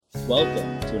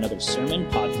Welcome to another sermon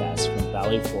podcast from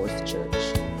Valley Fourth Church.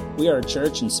 We are a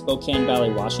church in Spokane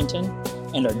Valley, Washington,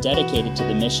 and are dedicated to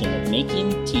the mission of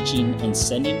making, teaching, and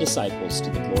sending disciples to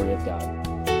the glory of God.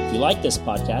 If you like this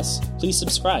podcast, please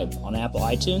subscribe on Apple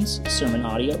iTunes, Sermon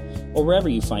Audio, or wherever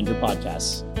you find your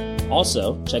podcasts.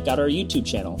 Also, check out our YouTube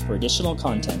channel for additional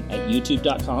content at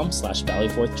youtube.com/Valley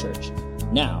Fourth Church.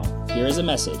 Now, here is a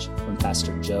message from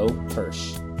Pastor Joe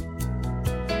Hirsch.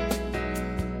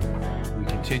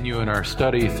 We continue in our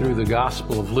study through the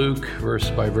Gospel of Luke, verse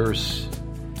by verse.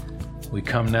 We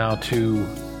come now to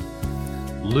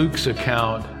Luke's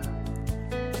account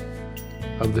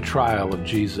of the trial of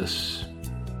Jesus.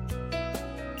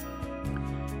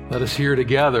 Let us hear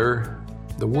together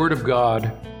the Word of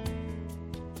God.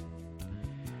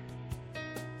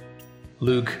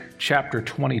 Luke chapter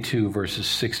 22, verses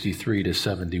 63 to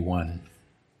 71.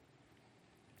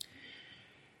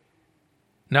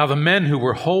 Now the men who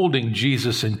were holding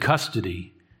Jesus in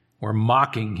custody were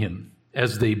mocking him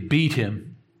as they beat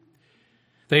him.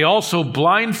 They also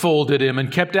blindfolded him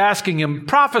and kept asking him,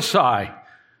 "Prophesy,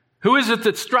 who is it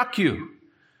that struck you?"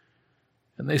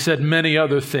 And they said many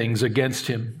other things against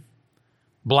him,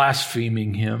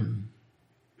 blaspheming him.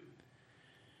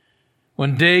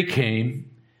 When day came,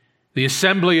 the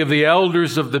assembly of the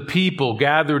elders of the people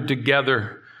gathered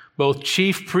together, both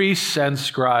chief priests and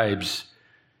scribes,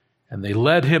 and they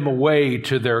led him away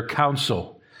to their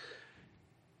council.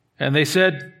 And they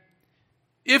said,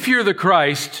 "If you're the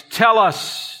Christ, tell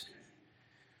us."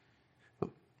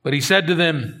 But he said to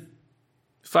them,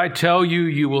 "If I tell you,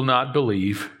 you will not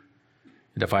believe,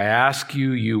 and if I ask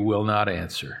you, you will not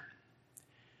answer.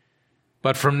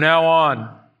 But from now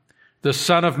on, the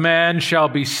Son of Man shall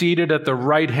be seated at the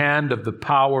right hand of the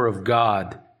power of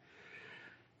God."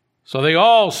 So they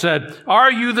all said, "Are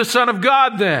you the Son of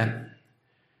God then?"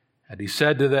 And he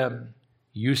said to them,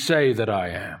 "You say that I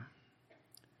am."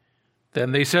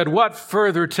 Then they said, "What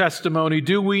further testimony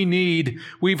do we need?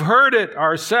 We've heard it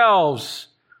ourselves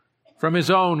from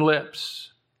his own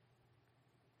lips."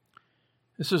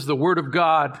 This is the Word of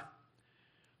God,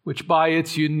 which by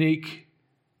its unique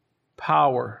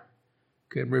power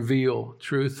can reveal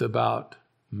truth about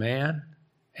man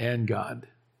and God.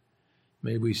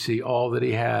 May we see all that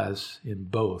he has in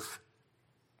both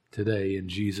today in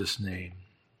Jesus' name.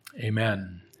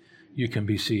 Amen. You can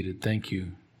be seated. Thank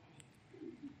you.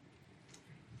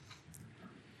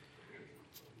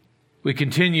 We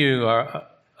continue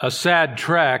a sad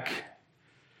trek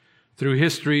through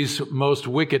history's most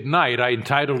wicked night. I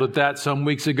entitled it that some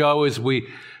weeks ago as we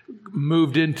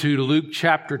moved into Luke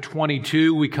chapter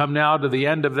 22. We come now to the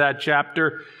end of that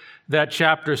chapter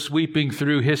sweeping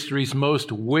through history's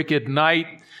most wicked night.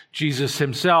 Jesus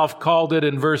himself called it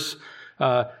in verse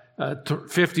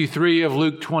 53 of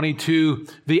Luke 22,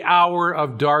 the hour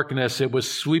of darkness. It was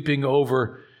sweeping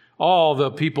over all the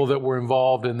people that were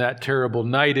involved in that terrible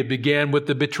night. It began with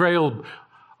the betrayal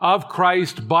of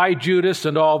Christ by Judas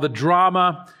and all the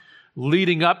drama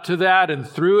leading up to that and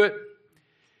through it.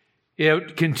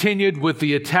 It continued with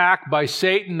the attack by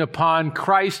Satan upon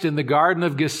Christ in the Garden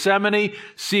of Gethsemane,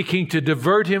 seeking to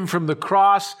divert him from the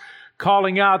cross,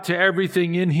 calling out to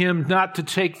everything in him not to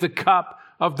take the cup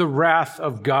of the wrath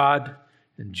of God.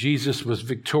 And Jesus was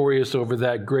victorious over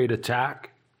that great attack.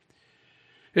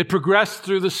 It progressed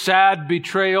through the sad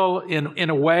betrayal in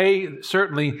a way,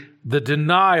 certainly the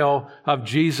denial of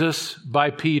Jesus by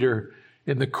Peter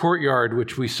in the courtyard,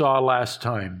 which we saw last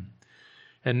time.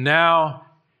 And now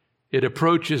it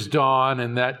approaches dawn,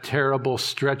 and that terrible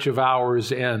stretch of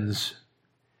hours ends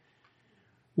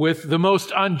with the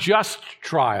most unjust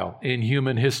trial in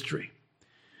human history.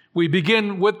 We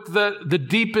begin with the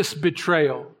deepest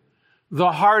betrayal,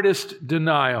 the hardest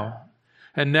denial,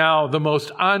 and now the most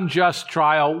unjust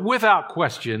trial, without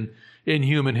question, in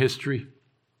human history.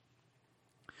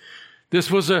 This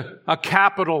was a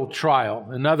capital trial.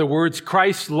 In other words,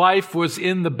 Christ's life was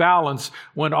in the balance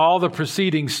when all the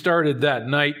proceedings started that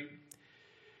night.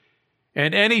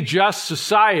 And any just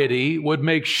society would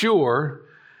make sure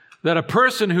that a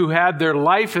person who had their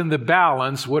life in the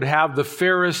balance would have the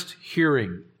fairest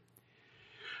hearing.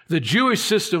 The Jewish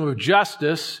system of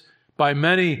justice, by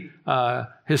many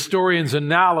historians'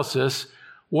 analysis,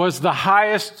 was the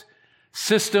highest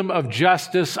system of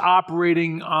justice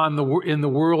operating in the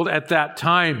world at that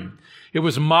time. It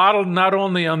was modeled not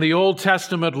only on the Old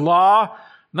Testament law,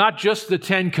 not just the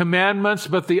 10 Commandments,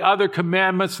 but the other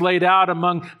commandments laid out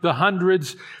among the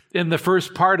hundreds in the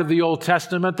first part of the Old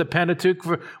Testament, the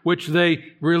Pentateuch, which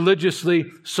they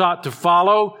religiously sought to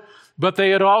follow. But they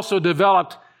had also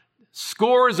developed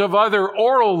scores of other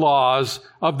oral laws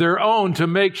of their own to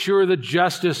make sure that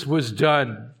justice was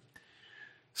done.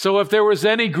 So if there was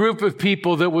any group of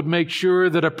people that would make sure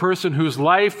that a person whose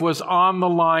life was on the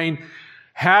line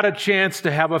had a chance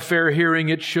to have a fair hearing,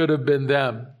 it should have been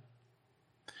them.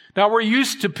 Now, we're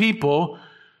used to people,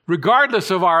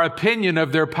 regardless of our opinion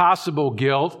of their possible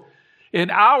guilt, in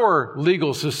our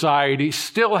legal society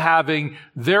still having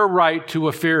their right to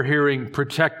a fair hearing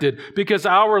protected, because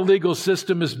our legal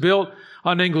system is built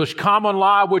on English common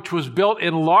law, which was built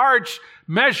in large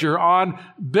measure on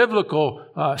biblical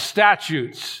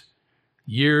statutes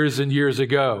years and years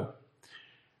ago.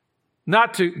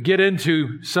 Not to get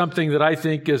into something that I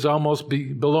think is almost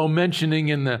below mentioning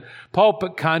in the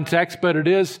pulpit context, but it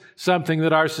is something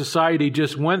that our society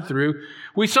just went through.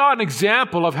 We saw an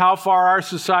example of how far our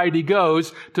society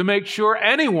goes to make sure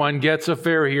anyone gets a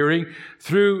fair hearing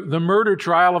through the murder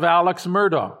trial of Alex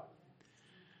Murdaugh.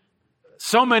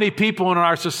 So many people in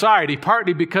our society,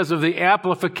 partly because of the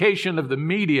amplification of the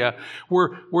media,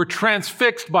 were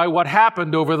transfixed by what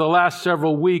happened over the last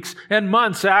several weeks and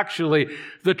months, actually.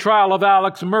 The trial of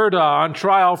Alex Murdaugh, on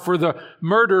trial for the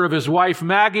murder of his wife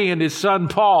Maggie and his son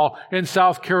Paul in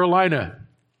South Carolina.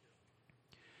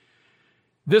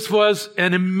 This was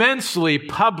an immensely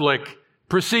public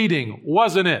proceeding,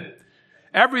 wasn't it?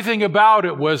 Everything about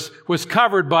it was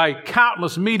covered by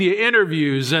countless media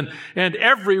interviews, and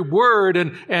every word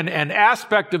and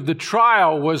aspect of the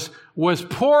trial was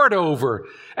pored over.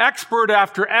 Expert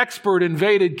after expert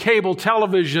invaded cable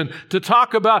television to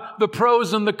talk about the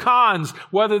pros and the cons,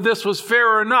 whether this was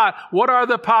fair or not. What are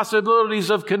the possibilities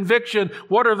of conviction?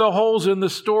 What are the holes in the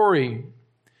story?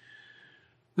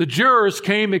 The jurors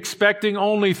came expecting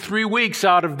only 3 weeks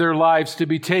out of their lives to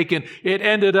be taken. It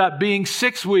ended up being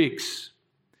 6 weeks.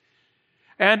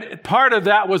 And part of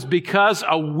that was because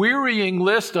a wearying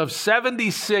list of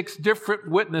 76 different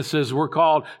witnesses were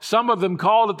called, some of them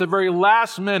called at the very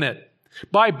last minute,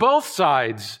 by both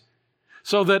sides,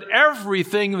 so that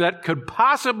everything that could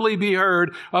possibly be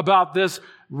heard about this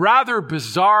rather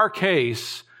bizarre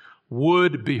case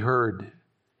would be heard.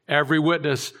 Every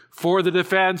witness for the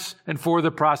defense and for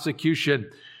the prosecution.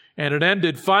 And it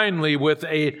ended finally with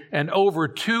an over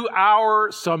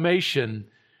 2-hour summation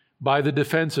by the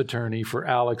defense attorney for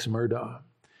Alex Murdaugh.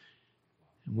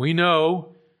 We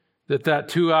know that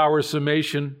 2-hour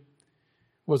summation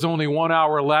was only 1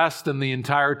 hour less than the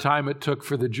entire time it took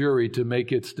for the jury to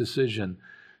make its decision.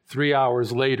 3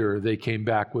 hours later, they came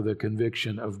back with a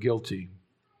conviction of guilty.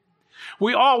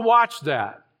 We all watched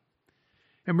that.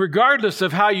 And regardless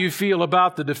of how you feel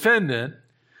about the defendant,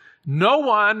 no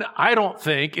one, I don't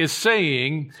think, is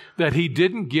saying that he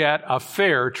didn't get a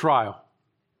fair trial.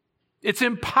 It's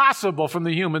impossible from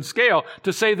the human scale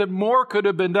to say that more could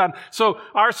have been done. So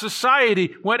our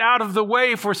society went out of the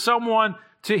way for someone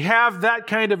to have that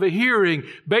kind of a hearing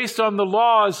based on the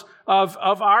laws of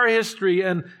our history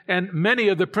and many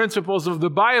of the principles of the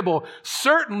Bible.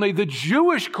 Certainly the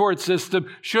Jewish court system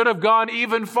should have gone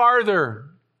even farther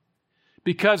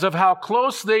because of how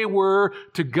close they were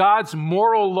to God's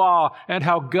moral law and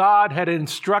how God had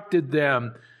instructed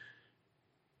them.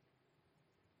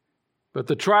 But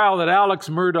the trial that Alex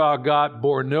Murdaugh got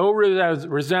bore no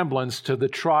resemblance to the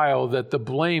trial that the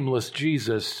blameless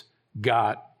Jesus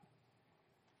got.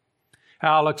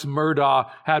 Alex Murdaugh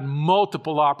had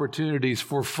multiple opportunities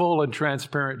for full and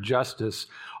transparent justice.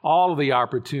 All of the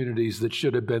opportunities that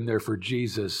should have been there for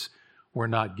Jesus were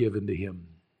not given to him.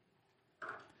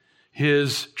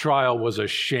 His trial was a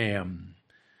sham.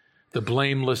 The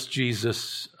blameless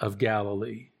Jesus of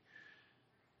Galilee.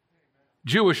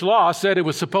 Jewish law said it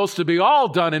was supposed to be all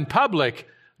done in public.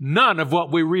 None of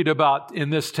what we read about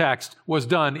in this text was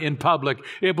done in public.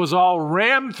 It was all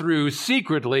rammed through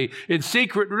secretly in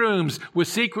secret rooms with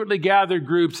secretly gathered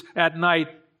groups at night.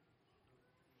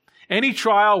 Any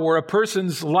trial where a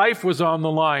person's life was on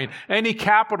the line, any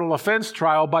capital offense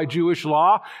trial by Jewish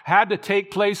law had to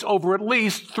take place over at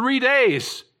least 3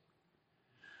 days.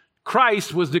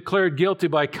 Christ was declared guilty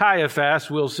by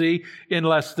Caiaphas, we'll see, in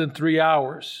less than 3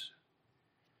 hours.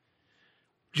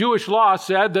 Jewish law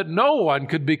said that no one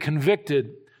could be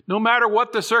convicted, no matter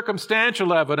what the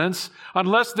circumstantial evidence,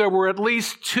 unless there were at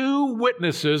least 2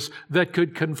 witnesses that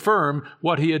could confirm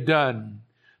what he had done.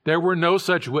 There were no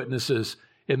such witnesses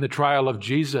in the trial of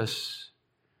Jesus.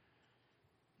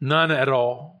 None at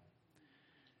all.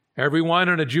 Everyone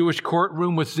in a Jewish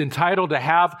courtroom was entitled to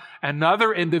have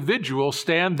another individual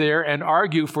stand there and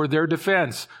argue for their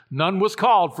defense. None was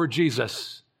called for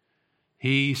Jesus.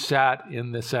 He sat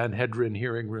in the Sanhedrin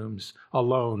hearing rooms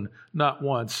alone, not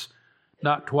once,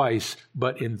 not twice,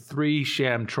 but in 3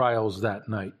 sham trials that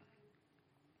night.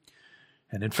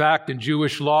 And in fact, in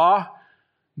Jewish law,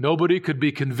 nobody could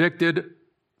be convicted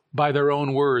by their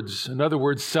own words. In other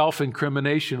words,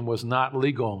 self-incrimination was not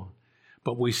legal.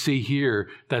 But we see here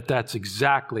that that's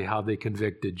exactly how they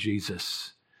convicted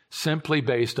Jesus, simply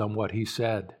based on what he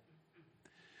said.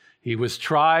 He was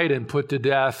tried and put to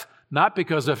death, not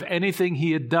because of anything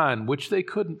he had done, which they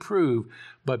couldn't prove,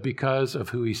 but because of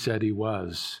who he said he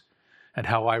was. And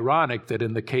how ironic that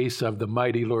in the case of the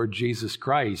mighty Lord Jesus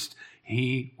Christ,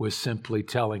 he was simply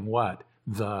telling what?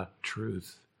 The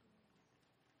truth.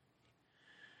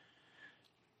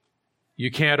 You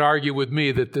can't argue with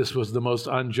me that this was the most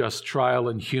unjust trial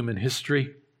in human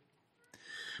history.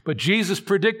 But Jesus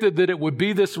predicted that it would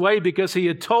be this way because he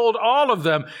had told all of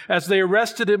them as they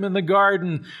arrested him in the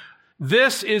garden,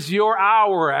 "This is your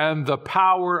hour and the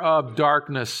power of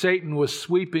darkness." Satan was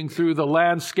sweeping through the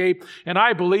landscape, and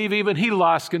I believe even he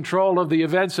lost control of the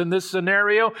events in this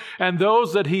scenario, and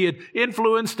those that he had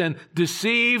influenced and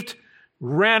deceived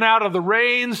ran out of the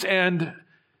reins and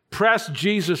pressed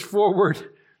Jesus forward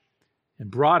and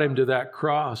brought him to that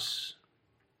cross.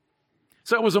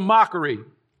 So it was a mockery.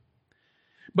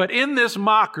 But in this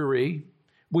mockery,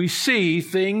 we see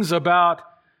things about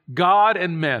God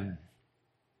and men.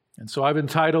 And so I've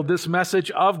entitled this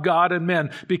message, Of God and Men,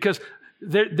 because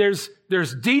there's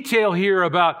detail here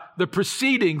about the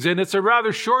proceedings, and it's a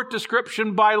rather short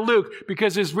description by Luke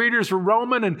because his readers were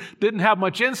Roman and didn't have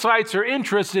much insights or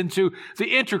interest into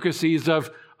the intricacies of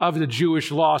the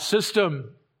Jewish law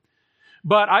system.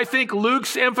 But I think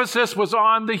Luke's emphasis was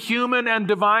on the human and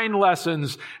divine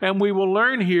lessons, and we will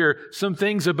learn here some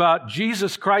things about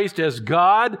Jesus Christ as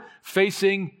God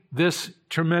facing this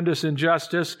tremendous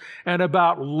injustice and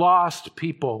about lost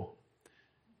people.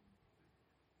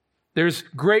 There's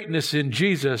greatness in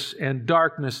Jesus and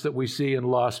darkness that we see in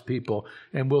lost people,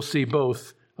 and we'll see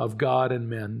both of God and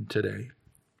men today.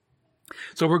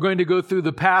 So we're going to go through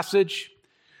the passage,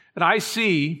 and I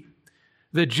see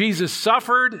that Jesus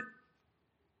suffered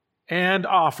and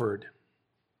offered.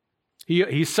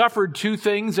 He suffered two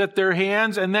things at their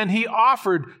hands, and then he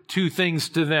offered two things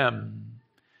to them.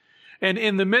 And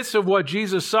in the midst of what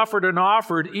Jesus suffered and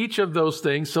offered, each of those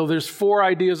things, so there's four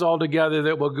ideas altogether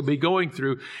that we'll be going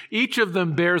through, each of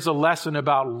them bears a lesson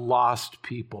about lost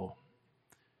people.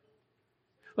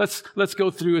 Let's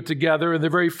go through it together. And the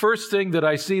very first thing that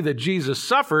I see that Jesus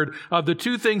suffered, of the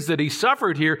two things that he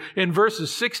suffered here in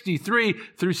verses 63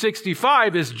 through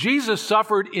 65, is Jesus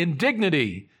suffered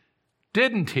indignity,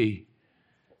 didn't he?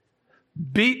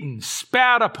 Beaten,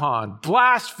 spat upon,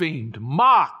 blasphemed,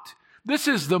 mocked. This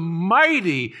is the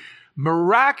mighty,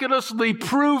 miraculously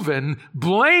proven,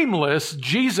 blameless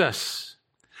Jesus.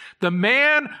 The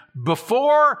man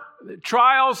before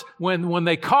trials, when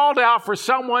they called out for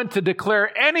someone to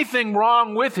declare anything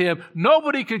wrong with him,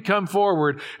 nobody could come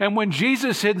forward. And when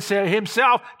Jesus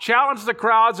himself challenged the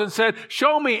crowds and said,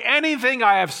 "Show me anything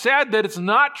I have said that it's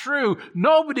not true,"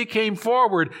 nobody came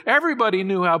forward. Everybody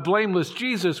knew how blameless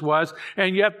Jesus was,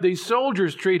 and yet these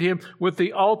soldiers treat him with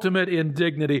the ultimate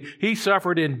indignity. He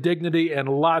suffered indignity and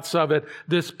lots of it,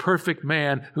 this perfect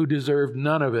man who deserved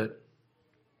none of it.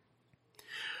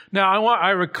 Now,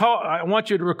 I want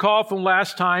you to recall from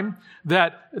last time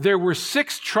that there were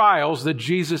 6 trials that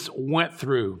Jesus went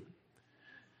through.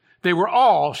 They were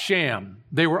all sham.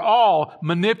 They were all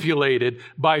manipulated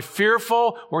by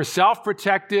fearful or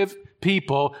self-protective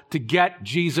people to get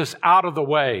Jesus out of the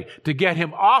way, to get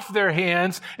him off their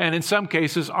hands, and in some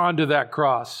cases onto that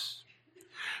cross.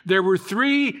 There were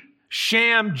 3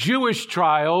 sham Jewish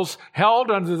trials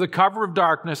held under the cover of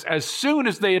darkness as soon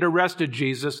as they had arrested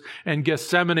Jesus in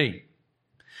Gethsemane.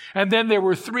 And then there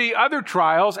were 3 other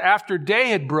trials after day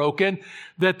had broken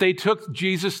that they took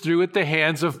Jesus through at the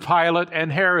hands of Pilate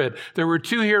and Herod. There were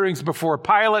 2 hearings before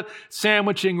Pilate,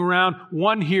 sandwiching around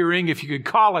one hearing, if you could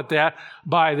call it that,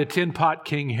 by the tin pot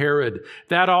king Herod.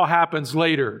 That all happens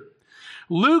later.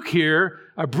 Luke here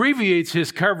abbreviates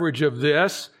his coverage of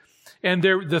this. And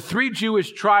the 3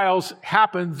 Jewish trials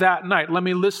happened that night. Let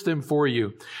me list them for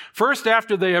you. First,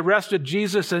 after they arrested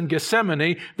Jesus in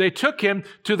Gethsemane, they took him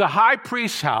to the high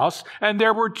priest's house, and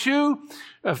there were 2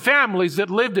 families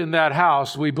that lived in that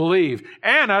house, we believe.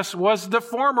 Annas was the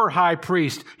former high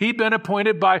priest. He'd been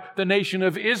appointed by the nation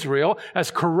of Israel, as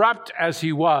corrupt as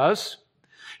he was.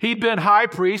 He'd been high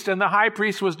priest, and the high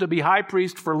priest was to be high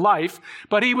priest for life,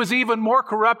 but he was even more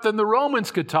corrupt than the Romans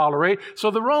could tolerate,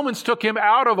 so the Romans took him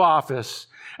out of office,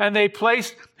 and they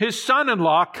placed his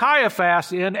son-in-law,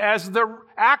 Caiaphas, in as the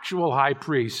actual high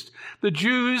priest. The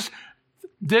Jews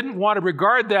didn't want to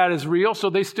regard that as real, so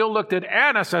they still looked at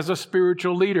Annas as a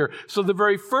spiritual leader. So the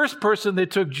very first person they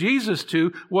took Jesus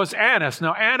to was Annas.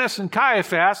 Now, Annas and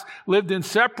Caiaphas lived in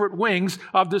separate wings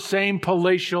of the same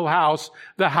palatial house,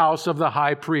 the house of the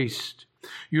high priest.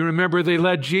 You remember they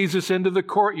led Jesus into the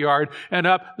courtyard and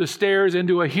up the stairs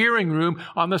into a hearing room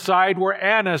on the side where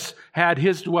Annas had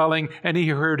his dwelling, and he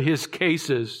heard his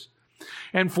cases.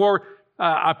 And for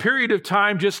a period of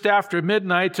time just after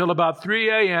midnight till about 3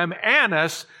 a.m.,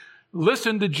 Annas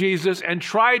listened to Jesus and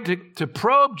tried to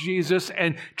probe Jesus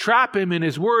and trap him in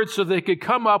his words so they could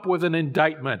come up with an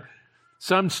indictment,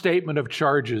 some statement of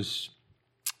charges.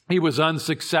 He was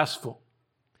unsuccessful.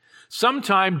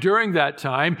 Sometime during that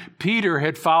time, Peter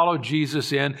had followed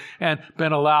Jesus in and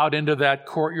been allowed into that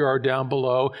courtyard down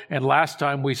below. And last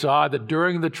time we saw that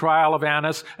during the trial of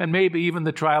Annas, and maybe even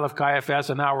the trial of Caiaphas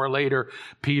an hour later,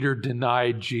 Peter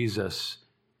denied Jesus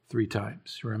 3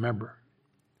 times. Remember?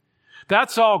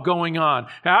 That's all going on.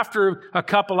 After a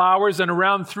couple hours and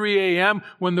around 3 a.m.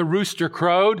 when the rooster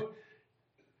crowed,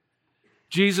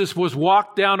 Jesus was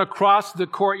walked down across the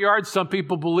courtyard. Some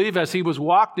people believe as he was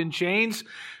walked in chains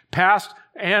past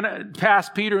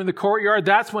Peter in the courtyard.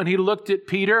 That's when he looked at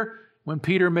Peter, when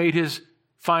Peter made his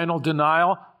final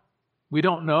denial. We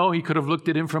don't know. He could have looked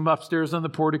at him from upstairs on the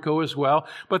portico as well.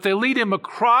 But they lead him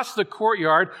across the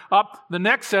courtyard, up the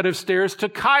next set of stairs to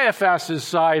Caiaphas'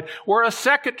 side, where a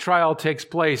second trial takes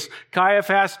place.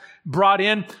 Caiaphas brought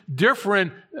in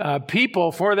different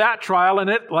people for that trial, and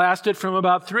it lasted from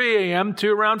about 3 a.m.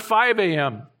 to around 5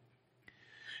 a.m.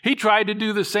 He tried to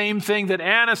do the same thing that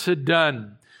Annas had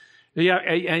done. Yeah,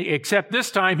 except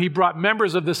this time he brought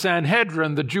members of the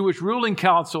Sanhedrin, the Jewish ruling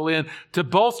council, in to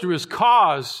bolster his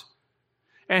cause.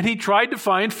 And he tried to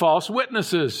find false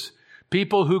witnesses,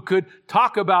 people who could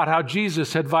talk about how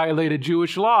Jesus had violated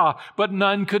Jewish law, but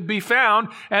none could be found.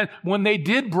 And when they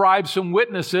did bribe some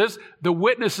witnesses, the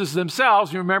witnesses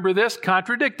themselves, you remember this,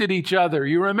 contradicted each other.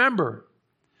 You remember.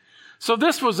 So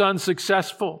this was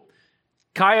unsuccessful.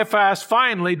 Caiaphas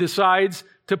finally decides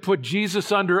to put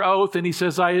Jesus under oath, and he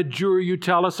says, I adjure you,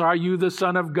 tell us, are you the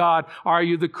Son of God? Are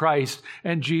you the Christ?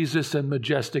 And Jesus in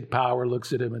majestic power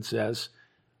looks at him and says,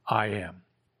 I am.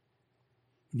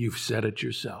 You've said it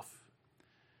yourself.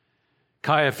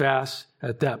 Caiaphas,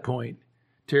 at that point,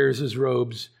 tears his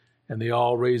robes, and they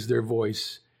all raise their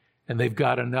voice, and they've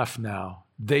got enough now,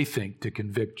 they think, to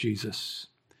convict Jesus.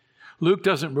 Luke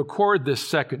doesn't record this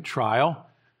second trial.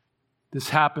 This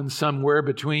happens somewhere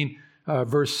between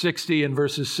verse 60 and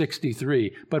verses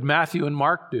 63. But Matthew and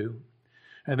Mark do.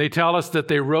 And they tell us that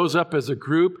they rose up as a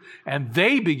group and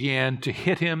they began to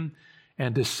hit him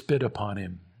and to spit upon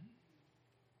him.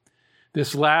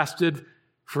 This lasted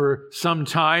for some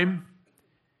time.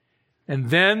 And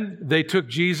then they took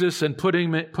Jesus and put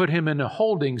him in a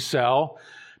holding cell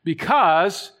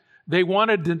because they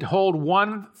wanted to hold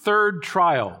one third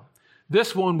trial.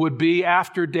 This one would be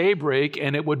after daybreak,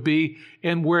 and it would be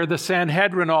in where the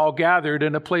Sanhedrin all gathered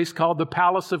in a place called the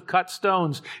Palace of Cut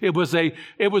Stones. It was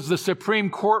the supreme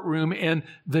courtroom in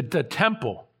the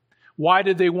temple. Why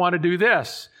did they want to do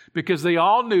this? Because they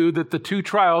all knew that the 2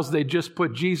 trials they just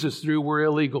put Jesus through were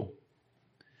illegal.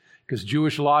 Because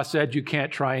Jewish law said you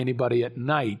can't try anybody at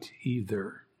night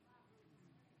either.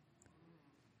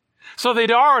 So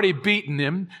they'd already beaten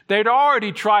him. They'd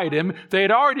already tried him.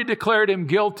 They'd already declared him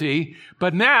guilty.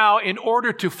 But now, in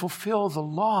order to fulfill the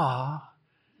law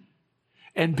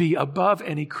and be above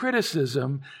any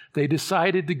criticism, they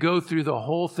decided to go through the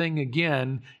whole thing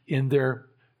again in their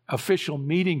official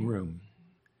meeting room.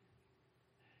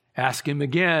 Ask him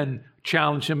again,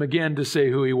 challenge him again to say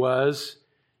who he was,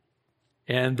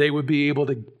 and they would be able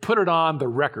to put it on the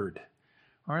record.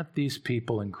 Aren't these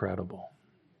people incredible?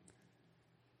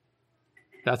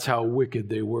 That's how wicked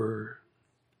they were.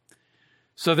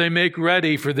 So they make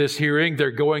ready for this hearing. They're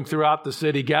going throughout the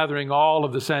city, gathering all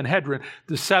of the Sanhedrin,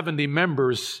 the 70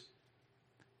 members,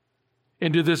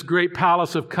 into this great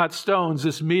palace of cut stones,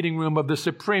 this meeting room of the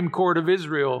Supreme Court of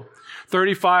Israel.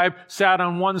 35 sat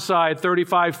on one side,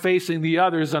 35 facing the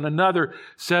others on another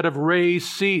set of raised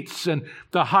seats. And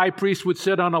the high priest would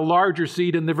sit on a larger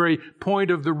seat in the very point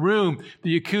of the room.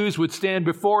 The accused would stand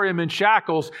before him in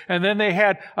shackles. And then they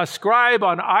had a scribe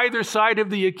on either side of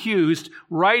the accused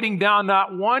writing down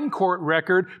not one court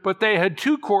record, but they had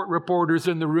 2 court reporters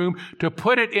in the room to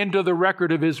put it into the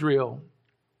record of Israel.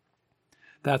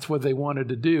 That's what they wanted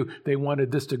to do. They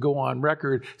wanted this to go on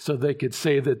record so they could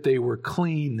say that they were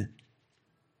clean.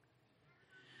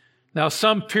 Now,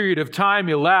 some period of time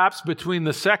elapsed between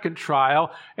the second trial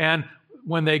and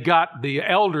when they got the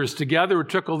elders together, it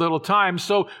took a little time,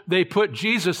 so they put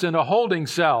Jesus in a holding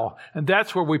cell. And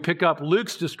that's where we pick up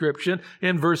Luke's description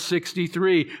in verse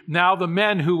 63. Now the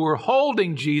men who were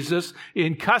holding Jesus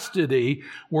in custody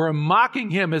were mocking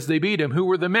him as they beat him. Who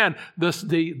were the men?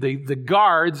 The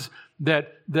guards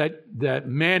that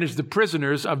managed the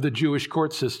prisoners of the Jewish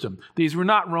court system. These were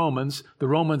not Romans. The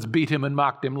Romans beat him and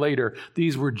mocked him later.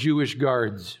 These were Jewish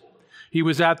guards. He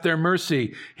was at their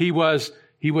mercy. He was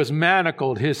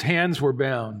manacled. His hands were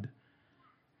bound.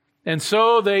 And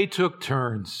so they took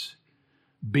turns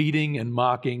beating and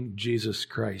mocking Jesus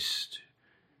Christ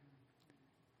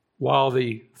while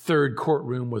the third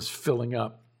courtroom was filling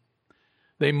up.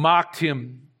 They mocked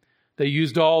him. They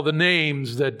used all the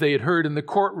names that they had heard in the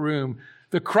courtroom.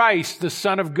 The Christ, the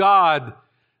Son of God.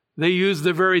 They used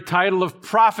the very title of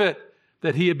prophet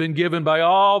that he had been given by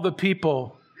all the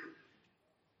people.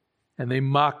 And they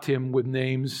mocked him with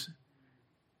names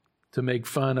to make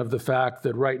fun of the fact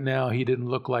that right now he didn't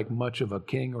look like much of a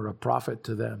king or a prophet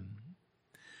to them.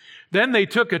 Then they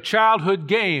took a childhood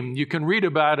game. You can read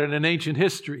about it in ancient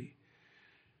history.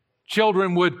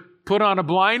 Children would put on a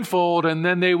blindfold and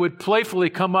then they would playfully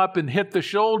come up and hit the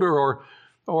shoulder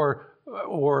or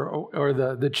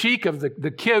the cheek of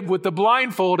the kid with the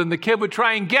blindfold, and the kid would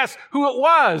try and guess who it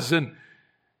was. And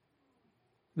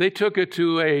they took it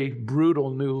to a brutal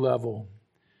new level.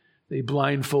 They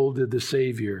blindfolded the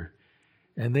Savior,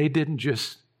 and they didn't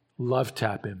just love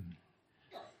tap him.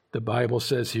 The Bible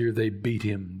says here they beat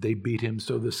him. They beat him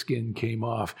so the skin came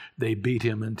off. They beat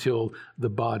him until the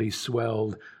body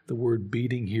swelled. The word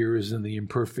beating here is in the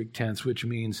imperfect tense, which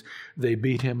means they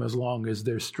beat him as long as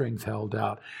their strength held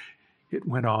out. It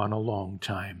went on a long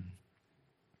time.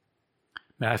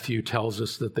 Matthew tells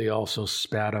us that they also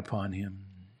spat upon him.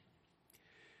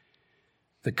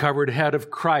 The covered head of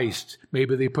Christ,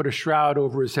 maybe they put a shroud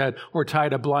over his head or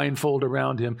tied a blindfold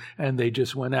around him, and they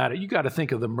just went at it. You got to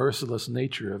think of the merciless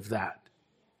nature of that.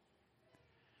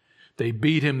 They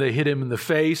beat him, they hit him in the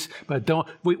face, but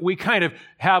we kind of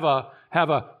have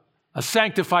a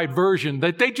sanctified version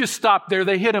that they just stopped there.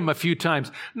 They hit him a few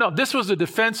times. No, this was a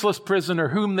defenseless prisoner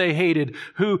whom they hated,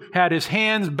 who had his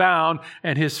hands bound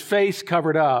and his face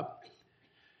covered up.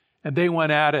 And they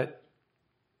went at it.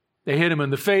 They hit him in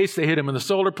the face, they hit him in the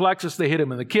solar plexus, they hit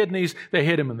him in the kidneys, they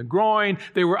hit him in the groin.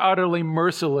 They were utterly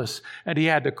merciless, and he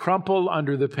had to crumple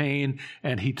under the pain,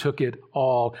 and he took it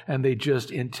all, and they just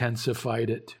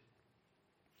intensified it.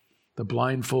 The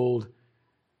blindfold,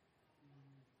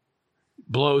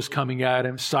 blows coming at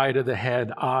him, side of the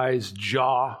head, eyes,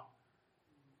 jaw.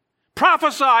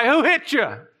 Prophesy, who hit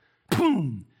you?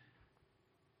 Boom.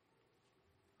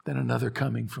 Then another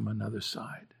coming from another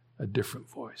side, a different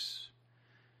voice.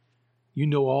 You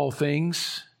know all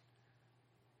things.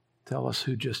 Tell us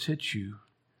who just hit you.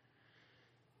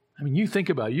 I mean, you think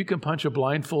about it. You can punch a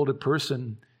blindfolded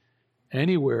person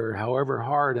anywhere, however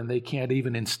hard, and they can't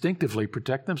even instinctively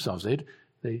protect themselves.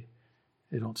 They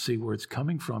don't see where it's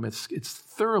coming from. It's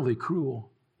thoroughly cruel.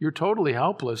 You're totally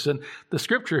helpless. And the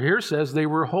scripture here says they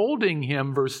were holding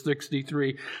him, verse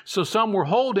 63. So some were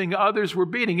holding, others were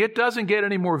beating. It doesn't get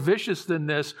any more vicious than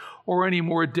this or any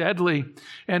more deadly.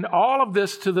 And all of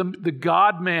this to the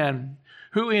God-man,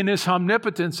 who in his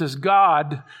omnipotence is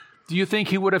God. Do you think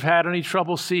he would have had any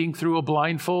trouble seeing through a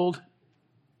blindfold?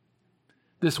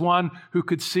 This one who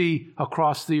could see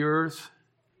across the earth.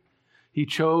 He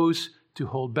chose to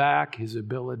hold back his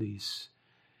abilities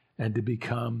and to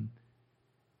become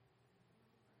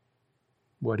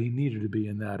what he needed to be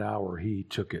in that hour. He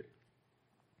took it.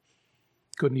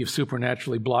 Couldn't he have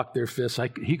supernaturally blocked their fists?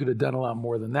 He could have done a lot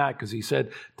more than that, because he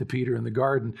said to Peter in the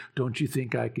garden, don't you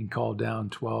think I can call down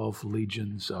 12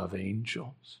 legions of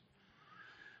angels?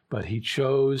 But he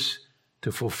chose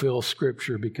to fulfill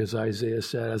Scripture, because Isaiah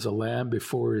said, as a lamb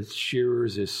before its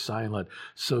shearers is silent,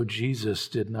 so Jesus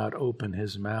did not open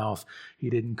his mouth.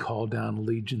 He didn't call down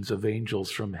legions of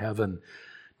angels from heaven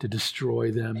to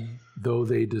destroy them, though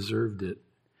they deserved it,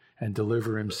 and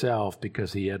deliver himself,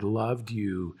 because he had loved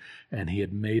you and he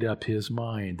had made up his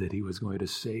mind that he was going to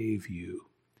save you.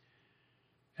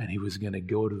 And he was going to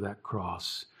go to that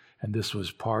cross. And this was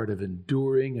part of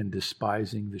enduring and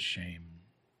despising the shame.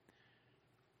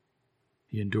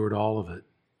 He endured all of it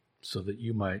so that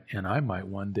you might and I might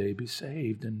one day be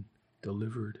saved and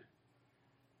delivered.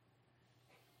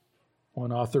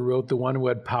 One author wrote, the one who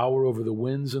had power over the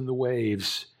winds and the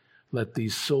waves, let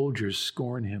these soldiers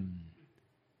scorn him.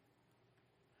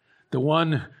 The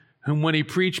one whom when he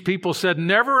preached, people said,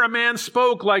 never a man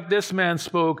spoke like this man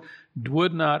spoke,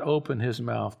 would not open his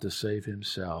mouth to save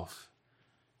himself.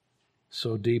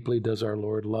 So deeply does our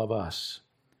Lord love us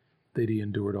that he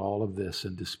endured all of this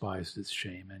and despised its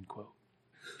shame, end quote.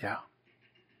 Yeah.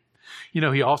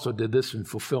 He also did this in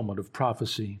fulfillment of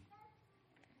prophecy.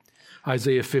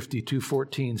 Isaiah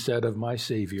 52:14 said of my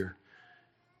Savior,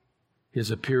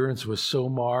 his appearance was so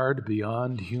marred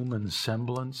beyond human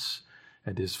semblance,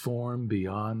 and his form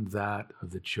beyond that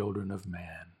of the children of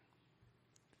man.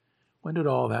 When did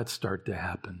all that start to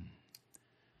happen?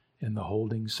 In the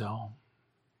holding cell.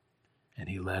 And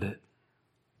he let it.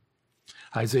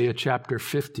 Isaiah chapter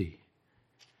 50.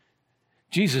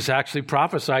 Jesus actually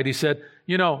prophesied. He said,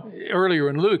 earlier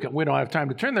in Luke, we don't have time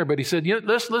to turn there, but he said,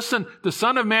 listen, the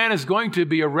Son of Man is going to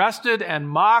be arrested and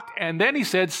mocked, and then he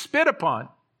said, spit upon.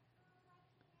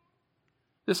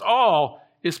 This all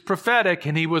is prophetic,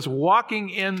 and he was walking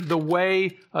in the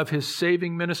way of his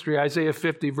saving ministry. Isaiah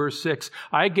 50, verse 6,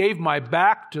 I gave my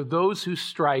back to those who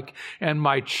strike, and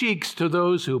my cheeks to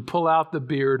those who pull out the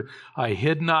beard. I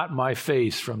hid not my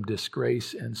face from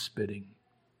disgrace and spitting.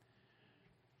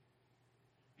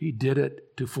 He did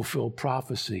it to fulfill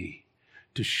prophecy,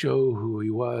 to show who he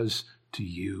was to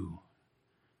you.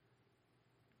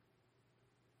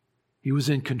 He was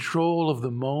in control of the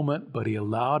moment, but he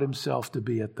allowed himself to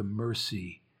be at the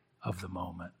mercy of the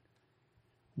moment.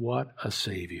 What a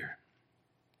Savior.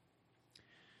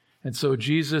 And so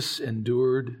Jesus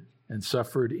endured and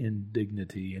suffered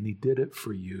indignity, and he did it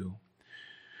for you.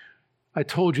 I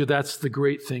told you that's the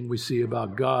great thing we see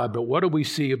about God, but what do we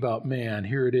see about man?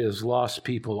 Here it is. Lost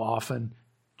people often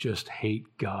just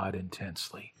hate God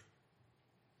intensely.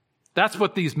 That's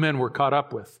what these men were caught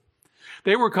up with.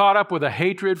 They were caught up with a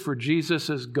hatred for Jesus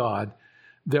as God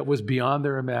that was beyond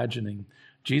their imagining.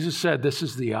 Jesus said this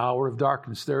is the hour of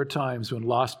darkness. There are times when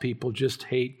lost people just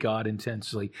hate God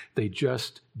intensely. They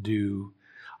just do.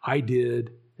 I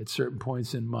did at certain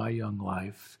points in my young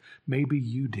life. Maybe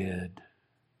you did.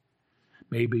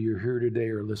 Maybe you're here today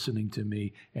or listening to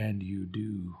me and you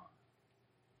do.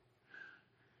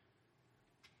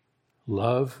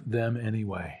 Love them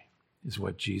anyway is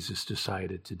what Jesus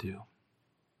decided to do.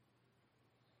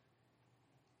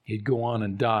 He'd go on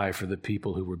and die for the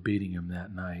people who were beating him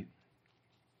that night.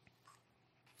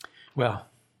 Well,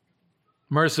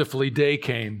 mercifully, day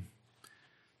came.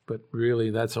 But really,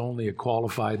 that's only a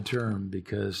qualified term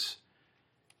because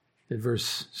at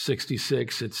verse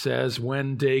 66, it says,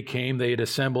 when day came, they had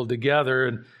assembled together,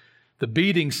 and the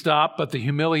beating stopped, but the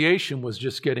humiliation was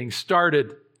just getting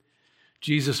started.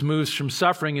 Jesus moves from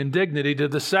suffering indignity to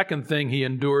the second thing he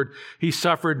endured. He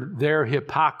suffered their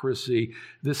hypocrisy.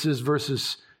 This is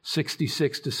verses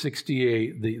 66 to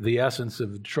 68, the essence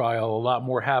of the trial. A lot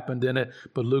more happened in it,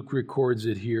 but Luke records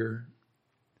it here.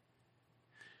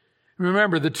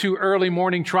 Remember, the two early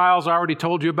morning trials I already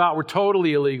told you about were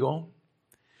totally illegal.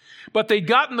 But they'd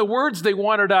gotten the words they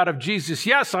wanted out of Jesus.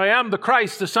 Yes, I am the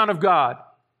Christ, the Son of God.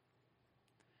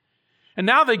 And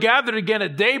now they gathered again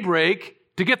at daybreak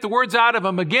to get the words out of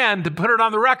him again, to put it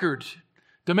on the record,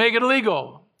 to make it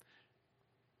legal.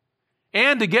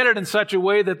 And to get it in such a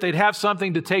way that they'd have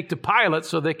something to take to Pilate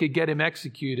so they could get him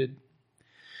executed.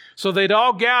 So they'd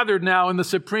all gathered now in the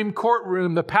Supreme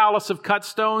Courtroom. The Palace of Cut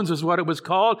Stones is what it was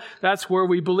called. That's where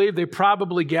we believe they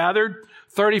probably gathered.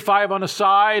 35 on a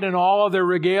side and all of their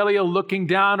regalia looking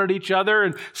down at each other,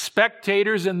 and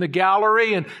spectators in the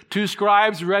gallery, and two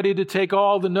scribes ready to take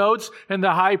all the notes, and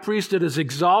the high priest at his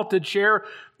exalted chair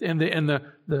in the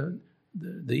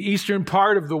eastern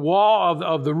part of the wall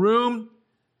of the room.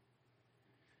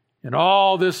 And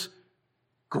all this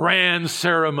grand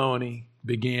ceremony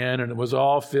began, and it was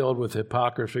all filled with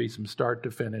hypocrisy from start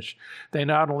to finish. They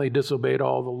not only disobeyed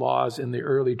all the laws in the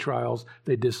early trials,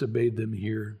 they disobeyed them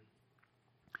here.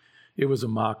 It was a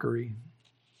mockery.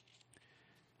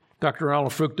 Dr.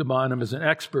 Ronald Fruchtenbaum is an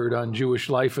expert on Jewish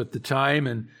life at the time,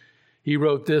 and he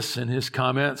wrote this in his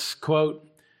comments, quote,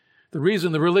 the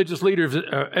reason the religious leaders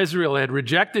of Israel had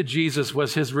rejected Jesus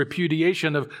was his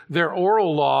repudiation of their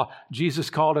oral law. Jesus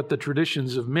called it the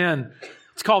traditions of men.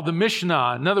 It's called the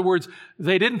Mishnah. In other words,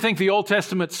 they didn't think the Old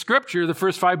Testament scripture, the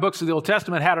first 5 books of the Old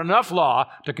Testament, had enough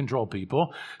law to control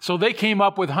people. So they came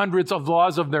up with hundreds of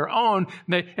laws of their own,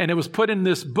 and it was put in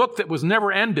this book that was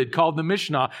never ended called the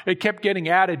Mishnah. It kept getting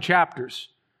added chapters.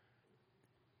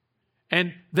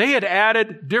 And they had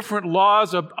added different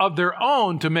laws of their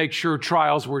own to make sure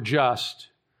trials were just.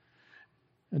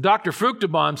 And Dr.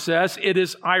 Fruchtenbaum says, it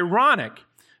is ironic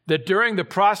that during the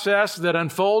process that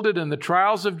unfolded in the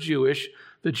trials of Jesus,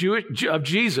 the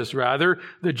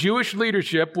Jewish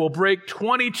leadership will break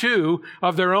 22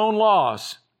 of their own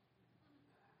laws.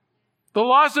 The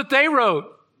laws that they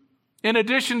wrote, in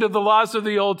addition to the laws of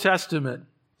the Old Testament.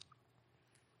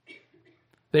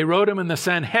 They wrote them in the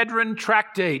Sanhedrin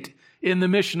Tractate in the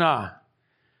Mishnah.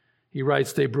 He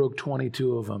writes they broke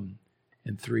 22 of them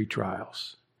in 3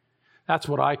 trials. That's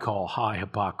what I call high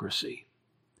hypocrisy.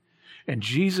 And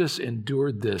Jesus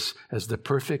endured this as the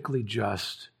perfectly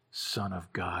just Son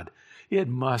of God. It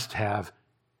must have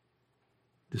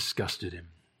disgusted him.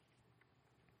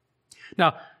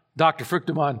 Now, Dr.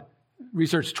 Fruchterman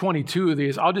researched 22 of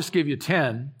these. I'll just give you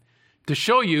 10 to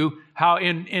show you how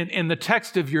in the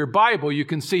text of your Bible you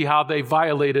can see how they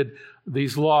violated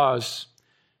these laws.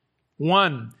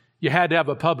 1, you had to have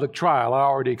a public trial. I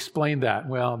already explained that.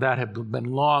 Well, that had been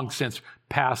long since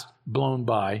past, blown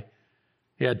by.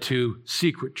 He had 2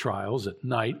 secret trials at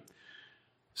night.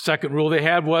 Second rule they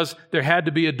had was there had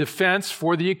to be a defense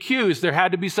for the accused. There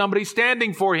had to be somebody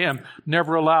standing for him.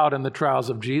 Never allowed in the trials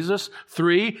of Jesus.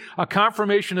 3, a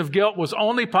confirmation of guilt was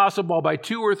only possible by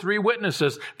 2 or 3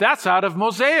 witnesses. That's out of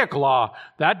Mosaic law.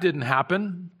 That didn't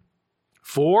happen.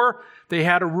 4, they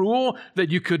had a rule that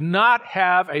you could not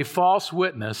have a false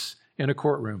witness in a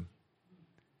courtroom.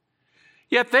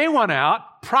 Yet they went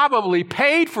out, probably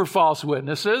paid for false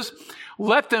witnesses,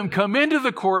 let them come into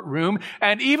the courtroom,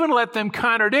 and even let them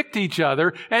contradict each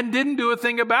other, and didn't do a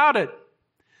thing about it.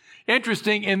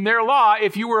 Interesting, in their law,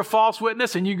 if you were a false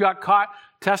witness and you got caught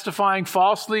testifying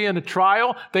falsely in a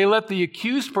trial, they let the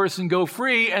accused person go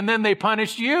free, and then they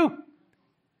punished you.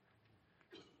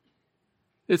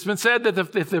 It's been said that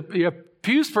if the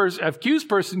accused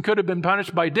person could have been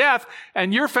punished by death,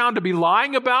 and you're found to be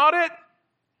lying about it,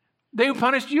 they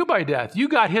punished you by death. You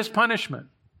got his punishment.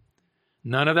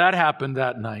 None of that happened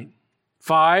that night.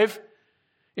 5,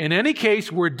 in any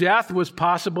case where death was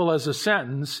possible as a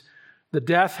sentence, the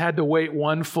death had to wait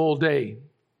 1 full day.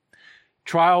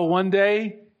 Trial 1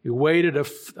 day, you waited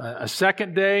a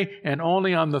second day, and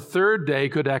only on the 3rd day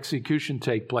could execution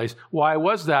take place. Why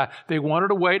was that? They wanted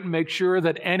to wait and make sure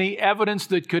that any evidence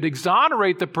that could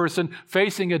exonerate the person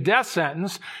facing a death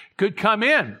sentence could come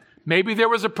in. Maybe there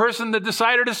was a person that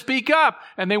decided to speak up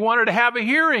and they wanted to have a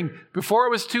hearing before it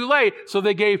was too late. So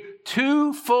they gave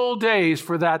 2 full days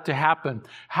for that to happen.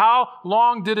 How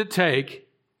long did it take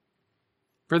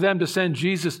for them to send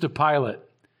Jesus to Pilate?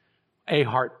 A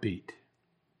heartbeat.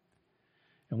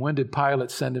 And when did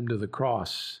Pilate send him to the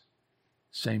cross?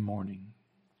 Same morning.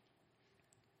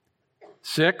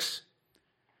 6,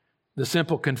 the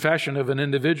simple confession of an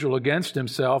individual against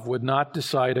himself would not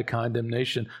decide a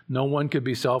condemnation. No one could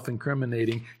be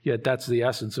self-incriminating, yet that's the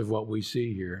essence of what we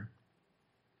see here.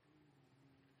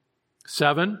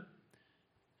 7,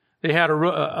 they had a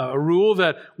rule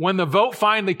that when the vote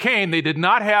finally came, they did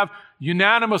not have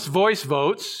unanimous voice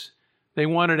votes. They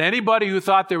wanted anybody who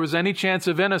thought there was any chance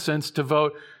of innocence to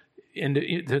vote and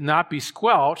to not be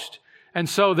squelched. And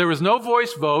so there was no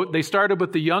voice vote. They started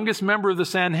with the youngest member of the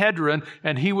Sanhedrin,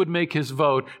 and he would make his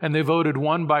vote. And they voted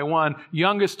one by one,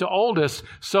 youngest to oldest,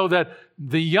 so that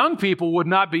the young people would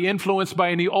not be influenced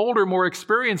by any older, more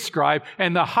experienced scribe.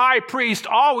 And the high priest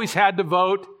always had to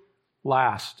vote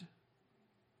last.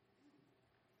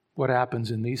 What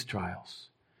happens in these trials?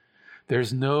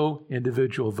 There's no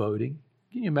individual voting.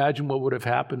 Can you imagine what would have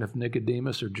happened if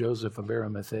Nicodemus or Joseph of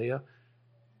Arimathea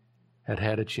had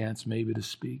had a chance maybe to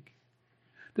speak?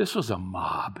 This was a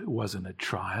mob. It wasn't a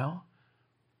trial.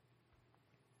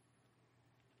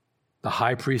 The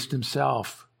high priest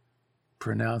himself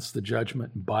pronounced the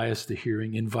judgment and biased the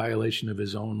hearing in violation of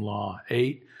his own law.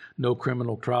 8, no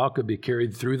criminal trial could be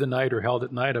carried through the night or held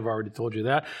at night. I've already told you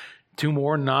that. 2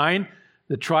 more. 9,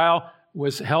 the trial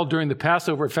was held during the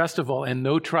Passover festival, and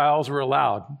no trials were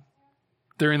allowed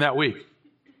during that week.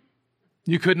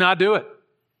 You could not do it.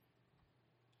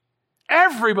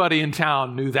 Everybody in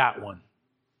town knew that one.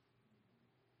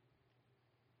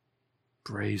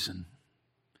 Brazen.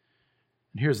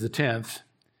 And here's the 10th.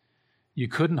 You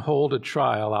couldn't hold a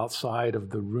trial outside of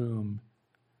the room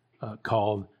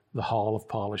called the Hall of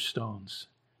Polished Stones.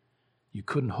 You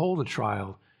couldn't hold a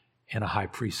trial in a high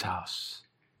priest's house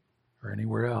or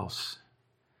anywhere else.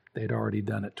 They'd already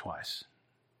done it twice.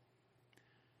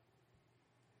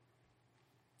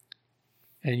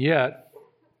 And yet,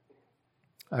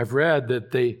 I've read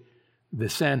that the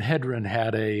Sanhedrin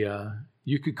had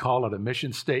you could call it a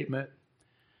mission statement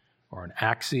or an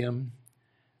axiom.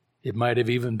 It might have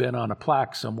even been on a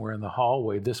plaque somewhere in the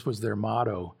hallway. This was their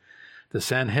motto. The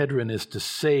Sanhedrin is to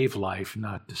save life,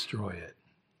 not destroy it.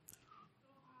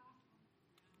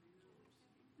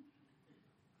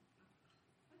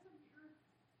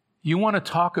 You want to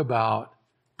talk about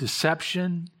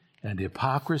deception and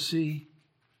hypocrisy?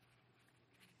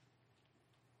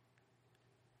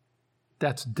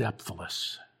 That's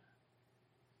depthless.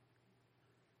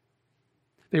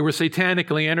 They were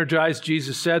satanically energized.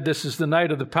 Jesus said, this is the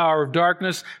night of the power of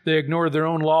darkness. They ignored their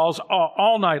own laws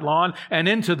all night long and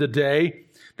into the day.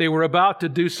 They were about to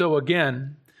do so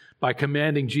again. by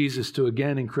commanding Jesus to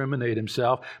again incriminate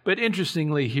himself. But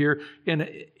interestingly here,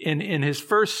 in his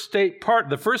first part,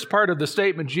 the first part of the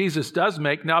statement Jesus does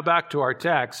make, now back to our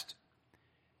text,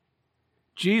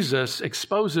 Jesus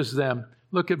exposes them.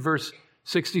 Look at verse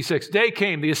 66. Day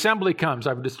came, the assembly comes.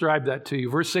 I've described that to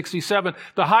you. Verse 67,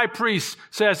 the high priest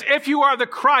says, if you are the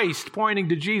Christ, pointing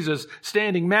to Jesus,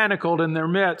 standing manacled in their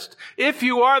midst, if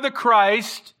you are the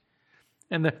Christ,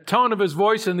 and the tone of his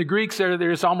voice in the Greek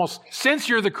there's almost, since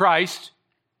you're the Christ,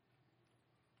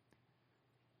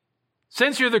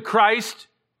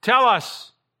 tell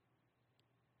us.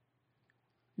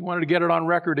 He wanted to get it on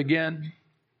record again.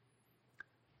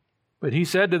 But he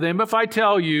said to them, if I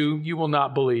tell you, you will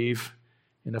not believe.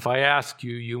 And if I ask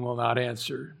you, you will not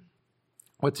answer.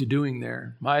 What's he doing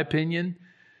there? My opinion,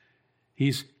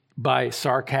 he's by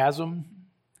sarcasm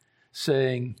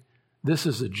saying, this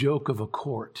is a joke of a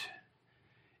court.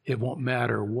 It won't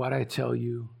matter what I tell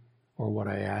you or what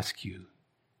I ask you.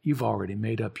 You've already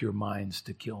made up your minds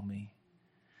to kill me.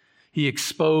 He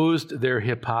exposed their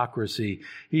hypocrisy.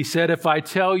 He said, if I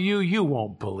tell you, you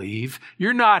won't believe.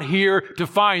 You're not here to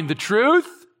find the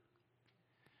truth.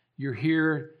 You're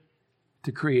here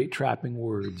to create trapping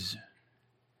words.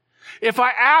 If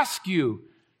I ask you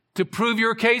to prove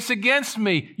your case against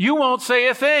me, you won't say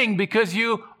a thing because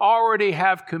you already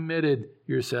have committed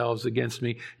yourselves against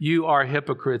me. You are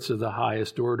hypocrites of the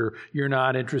highest order. You're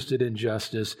not interested in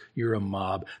justice. You're a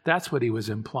mob. That's what he was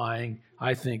implying,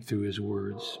 I think, through his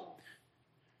words.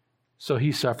 So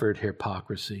he suffered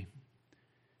hypocrisy.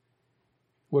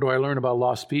 What do I learn about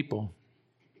lost people?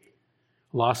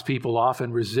 Lost people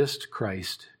often resist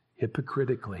Christ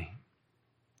hypocritically.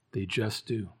 They just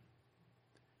do.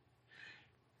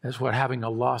 That's what having a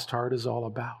lost heart is all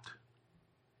about.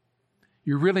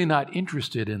 You're really not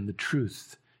interested in the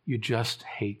truth. You just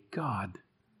hate God.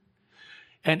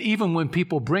 And even when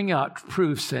people bring out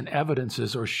proofs and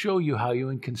evidences or show you how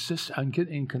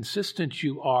inconsistent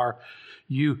you are,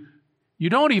 you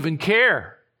don't even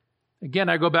care. Again,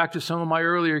 I go back to some of my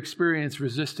earlier experience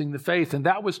resisting the faith, and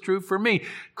that was true for me.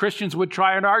 Christians would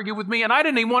try and argue with me, and I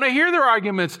didn't even want to hear their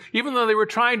arguments, even though they were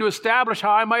trying to establish how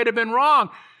I might have been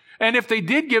wrong. And if they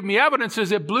did give me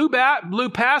evidences, it blew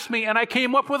past me, and I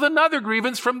came up with another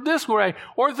grievance from this way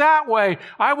or that way.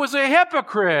 I was a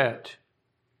hypocrite.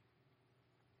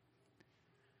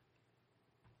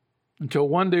 Until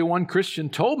one day one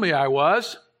Christian told me I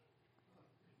was.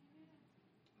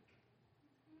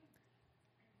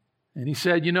 And he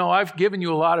said, I've given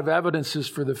you a lot of evidences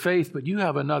for the faith, but you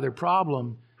have another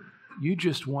problem. You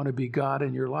just want to be God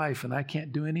in your life, and I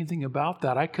can't do anything about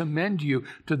that. I commend you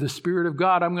to the Spirit of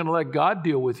God. I'm going to let God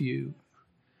deal with you.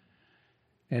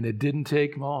 And it didn't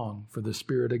take long for the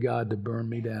Spirit of God to burn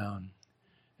me down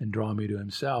and draw me to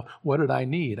himself. What did I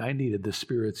need? I needed the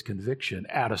Spirit's conviction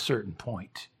at a certain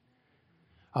point.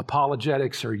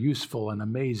 Apologetics are useful and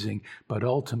amazing, but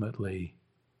ultimately,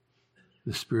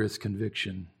 the Spirit's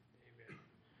conviction.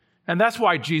 And that's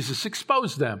why Jesus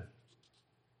exposed them.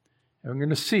 And we're going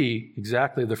to see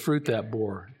exactly the fruit that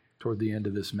bore toward the end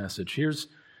of this message. Here's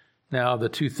now the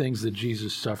two things that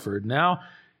Jesus suffered. Now,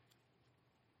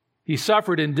 he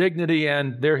suffered indignity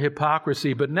and their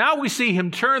hypocrisy, but now we see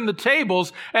him turn the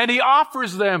tables and he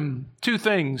offers them two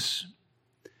things.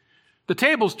 The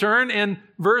tables turn in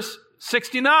verse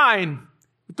 69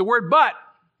 with the word but.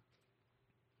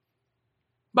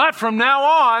 But from now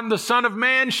on, the Son of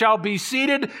Man shall be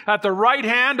seated at the right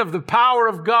hand of the power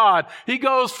of God. He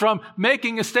goes from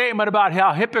making a statement about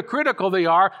how hypocritical they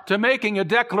are to making a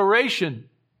declaration.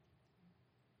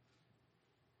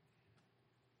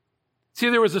 See,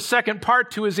 there was a second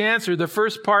part to his answer. The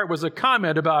first part was a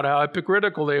comment about how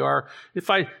hypocritical they are. If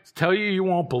I tell you, you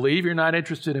won't believe. You're not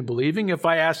interested in believing. If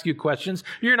I ask you questions,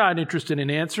 you're not interested in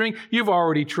answering. You've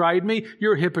already tried me.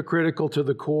 You're hypocritical to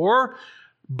the core.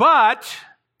 But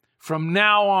from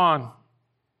now on,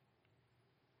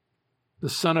 the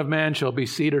Son of Man shall be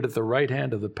seated at the right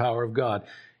hand of the power of God.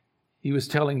 He was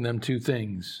telling them two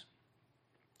things.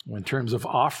 In terms of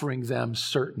offering them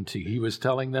certainty, he was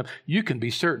telling them, you can be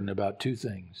certain about two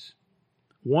things.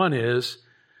 One is,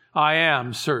 I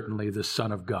am certainly the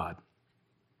Son of God.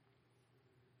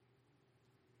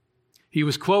 He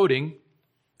was quoting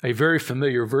a very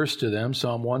familiar verse to them,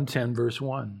 Psalm 110, verse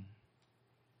 1.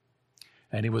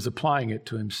 And he was applying it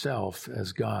to himself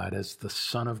as God, as the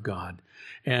Son of God.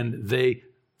 And they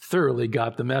thoroughly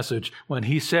got the message when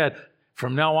he said,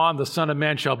 from now on, the Son of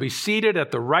Man shall be seated at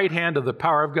the right hand of the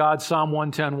power of God, Psalm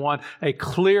 110:1, a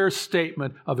clear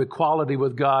statement of equality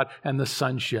with God and the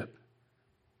sonship.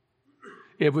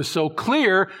 It was so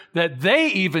clear that they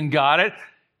even got it.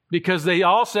 Because they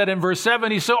all said in verse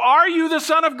 70, so are you the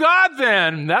Son of God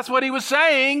then? That's what he was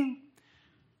saying.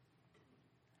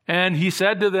 And he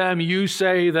said to them, you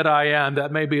say that I am.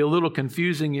 That may be a little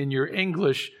confusing in your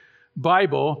English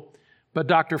Bible, but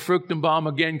Dr. Fruchtenbaum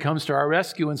again comes to our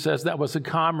rescue and says that was a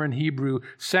common Hebrew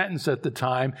sentence at the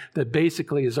time that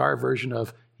basically is our version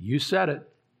of, you said it.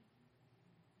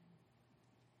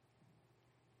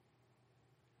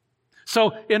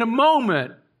 So in a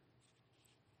moment,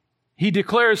 he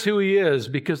declares who he is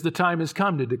because the time has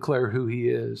come to declare who he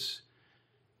is.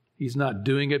 He's not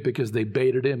doing it because they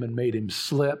baited him and made him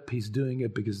slip. He's doing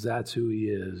it because that's who he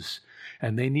is.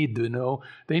 And they need to know,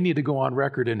 they need to go on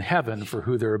record in heaven for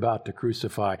who they're about to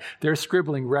crucify. They're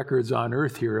scribbling records on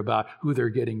earth here about who they're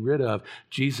getting rid of.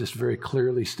 Jesus very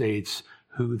clearly states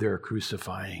who they're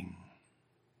crucifying.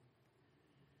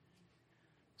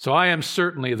 So I am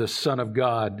certainly the Son of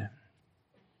God.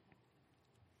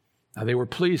 Now, they were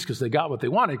pleased because they got what they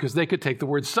wanted, because they could take the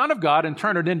word Son of God and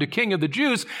turn it into King of the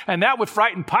Jews, and that would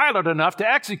frighten Pilate enough to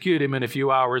execute him in a few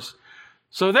hours.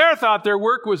 So they thought their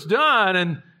work was done,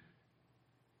 and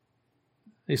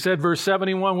they said, verse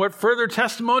 71, what further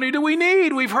testimony do we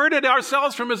need? We've heard it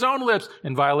ourselves from his own lips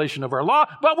in violation of our law,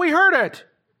 but we heard it.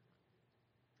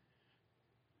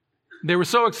 They were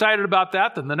so excited about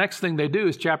that the next thing they do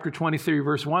is chapter 23,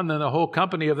 verse 1, then the whole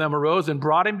company of them arose and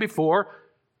brought him before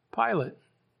Pilate.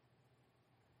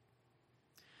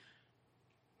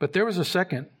 But there was a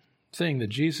second thing that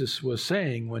Jesus was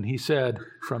saying when he said,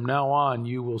 from now on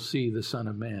you will see the Son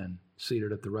of Man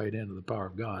seated at the right hand of the power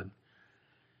of God.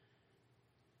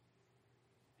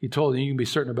 He told them, you can be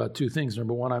certain about two things.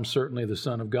 Number one, I'm certainly the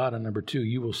Son of God. And number two,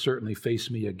 you will certainly face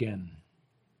me again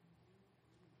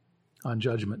on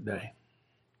Judgment Day.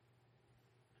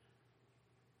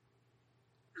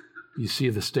 You see,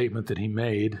 the statement that he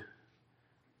made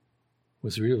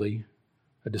was really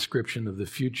a description of the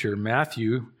future.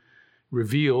 Matthew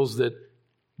reveals that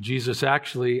Jesus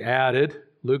actually added,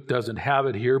 Luke doesn't have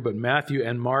it here, but Matthew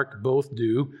and Mark both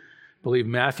do. I believe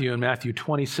Matthew in Matthew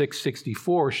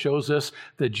 26:64 shows us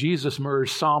that Jesus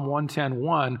merged Psalm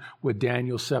 110:1 with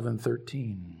Daniel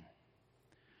 7:13.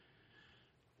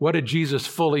 What did Jesus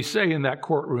fully say in that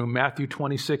courtroom? Matthew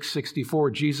 26:64,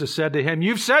 Jesus said to him,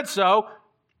 you've said so,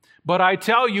 but I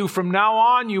tell you, from now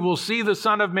on you will see the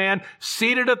Son of Man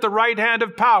seated at the right hand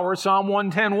of power, Psalm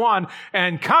 110:1,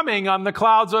 and coming on the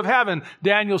clouds of heaven,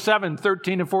 Daniel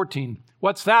 7:13 and 14.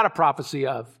 What's that a prophecy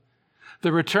of?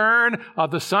 The return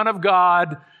of the Son of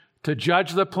God to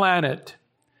judge the planet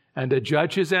and to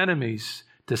judge his enemies,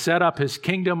 to set up his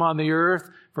kingdom on the earth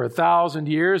for 1,000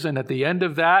 years, and at the end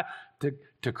of that,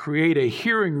 to create a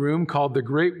hearing room called the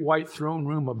Great White Throne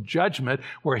Room of Judgment,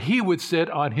 where he would sit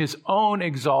on his own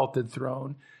exalted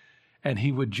throne, and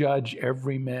he would judge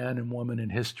every man and woman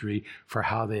in history for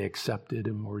how they accepted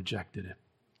and rejected it.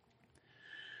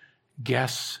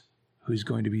 Guess who's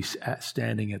going to be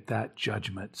standing at that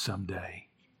judgment someday?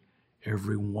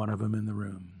 Every one of them in the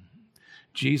room.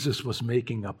 Jesus was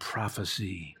making a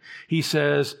prophecy. He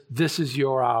says, this is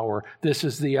your hour. This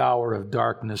is the hour of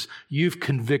darkness. You've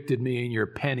convicted me in your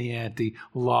penny ante,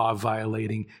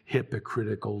 law-violating,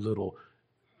 hypocritical little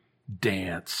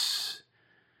dance.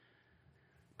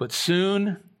 But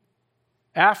soon,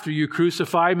 after you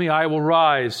crucify me, I will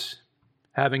rise,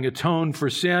 having atoned for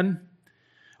sin.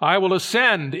 I will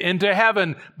ascend into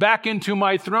heaven, back into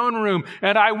my throne room,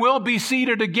 and I will be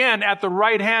seated again at the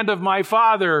right hand of my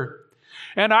Father.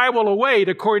 And I will await,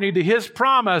 according to his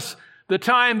promise, the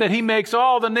time that he makes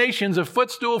all the nations a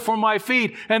footstool for my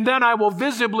feet, and then I will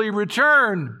visibly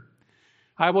return.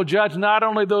 I will judge not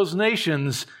only those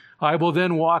nations, I will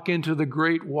then walk into the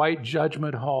great white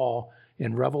judgment hall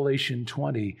in Revelation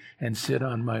 20 and sit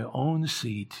on my own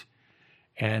seat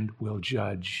and will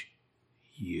judge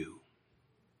you.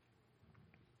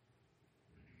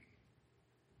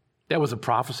 That was a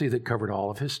prophecy that covered all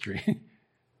of history.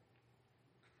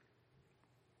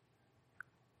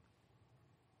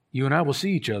 You and I will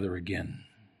see each other again.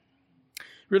 It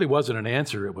really wasn't an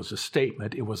answer. It was a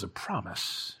statement. It was a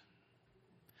promise.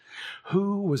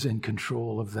 Who was in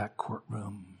control of that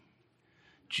courtroom?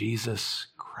 Jesus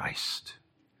Christ.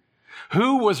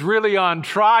 Who was really on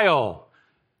trial?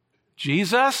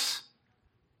 Jesus?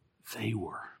 They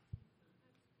were.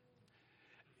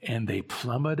 And they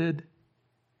plummeted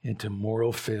into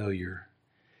moral failure.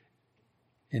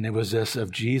 And it was as if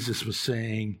Jesus was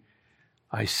saying,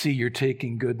 I see you're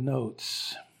taking good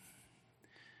notes.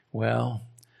 Well,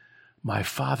 my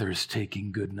Father's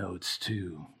taking good notes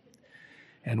too.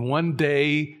 And one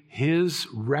day, his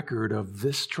record of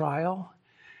this trial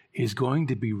is going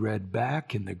to be read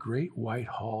back in the great white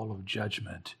hall of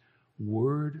judgment,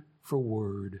 word for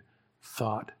word,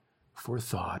 thought for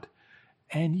thought,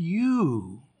 and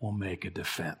you will make a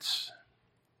defense.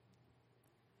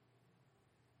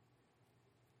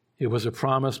 It was a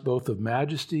promise both of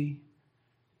majesty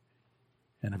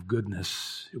and of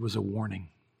goodness. It was a warning.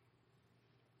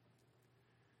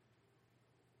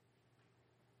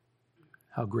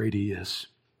 How great he is.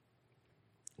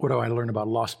 What do I learn about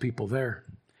lost people there?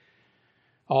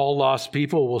 All lost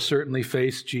people will certainly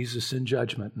face Jesus in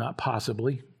judgment. Not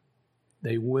possibly.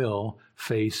 They will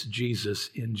face Jesus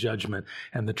in judgment.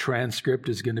 And the transcript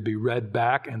is going to be read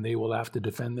back, and they will have to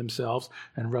defend themselves.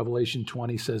 And Revelation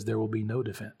 20 says there will be no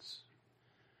defense.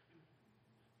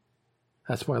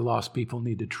 That's why lost people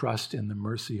need to trust in the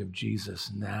mercy of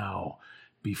Jesus now,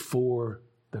 before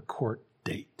the court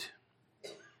date.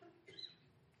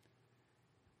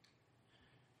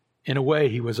 In a way,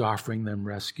 he was offering them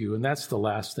rescue, and that's the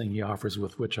last thing he offers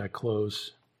with which I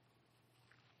close.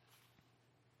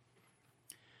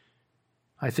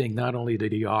 I think not only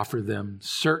did he offer them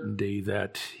certainty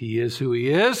that he is who he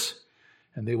is,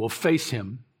 and they will face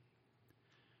him,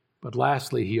 but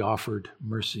lastly, he offered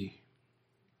mercy.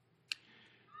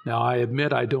 Now, I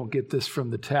admit I don't get this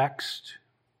from the text,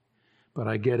 but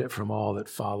I get it from all that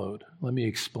followed. Let me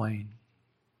explain.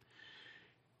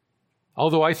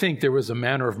 Although I think there was a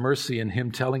manner of mercy in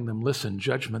him telling them, listen,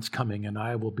 judgment's coming and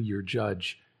I will be your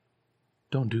judge.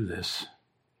 Don't do this.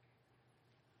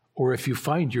 Or if you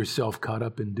find yourself caught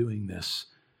up in doing this,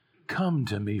 come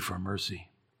to me for mercy.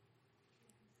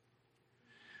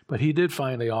 But he did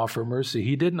finally offer mercy.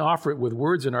 He didn't offer it with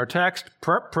words in our text,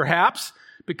 perhaps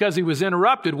because he was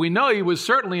interrupted. We know he was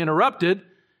certainly interrupted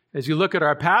as you look at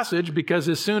our passage, because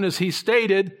as soon as he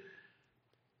stated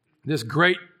this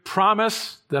great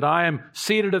promise that I am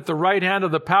seated at the right hand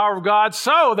of the power of God,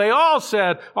 so they all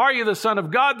said, are you the Son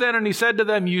of God then? And he said to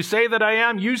them, you say that I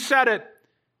am, you said it.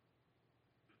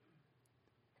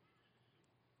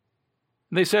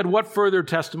 And they said, what further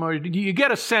testimony? You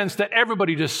get a sense that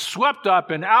everybody just swept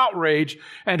up in outrage,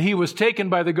 and he was taken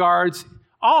by the guards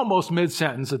almost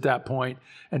mid-sentence at that point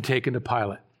and taken to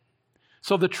Pilate.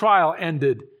 So the trial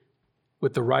ended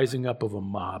with the rising up of a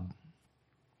mob.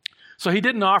 So he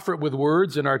didn't offer it with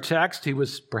words in our text. He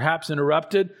was perhaps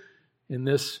interrupted in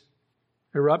this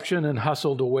eruption and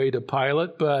hustled away to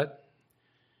Pilate, but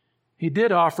he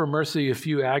did offer mercy a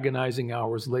few agonizing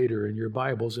hours later in your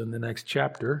Bibles in the next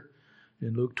chapter,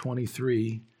 in Luke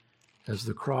 23, as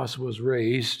the cross was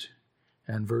raised,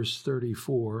 and verse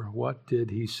 34, what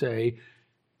did he say?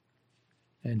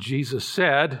 And Jesus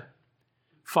said,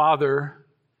 Father,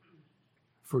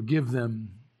 forgive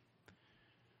them,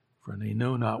 for they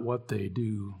know not what they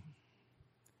do.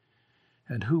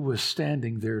 And who was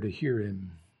standing there to hear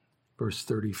him? Verse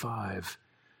 35,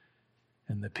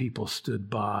 and the people stood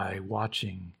by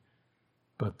watching,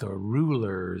 but the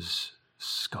rulers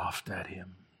scoffed at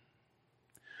him.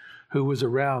 Who was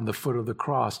around the foot of the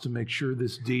cross to make sure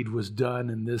this deed was done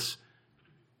and this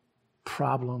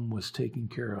problem was taken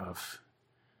care of?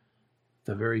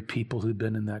 The very people who'd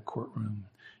been in that courtroom.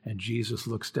 And Jesus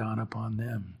looks down upon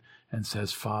them and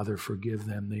says, Father, forgive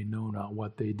them. They know not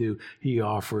what they do. He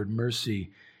offered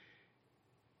mercy.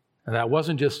 And that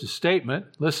wasn't just a statement.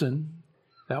 Listen,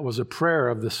 that was a prayer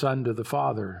of the Son to the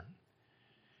Father.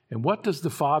 And what does the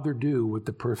Father do with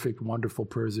the perfect, wonderful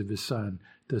prayers of his Son?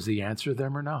 Does he answer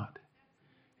them or not?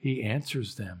 He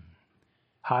answers them.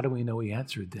 How do we know he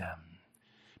answered them?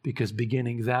 Because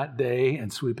beginning that day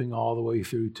and sweeping all the way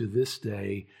through to this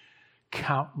day,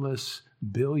 countless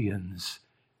billions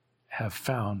have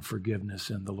found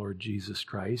forgiveness in the Lord Jesus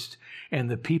Christ.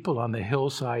 And the people on the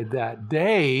hillside that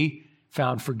day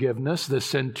found forgiveness. The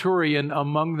centurion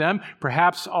among them,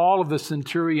 perhaps all of the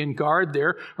centurion guard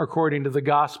there, according to the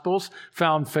Gospels,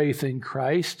 found faith in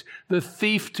Christ. The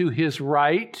thief to his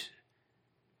right,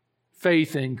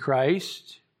 faith in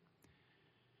Christ.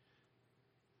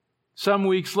 Some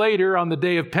weeks later, on the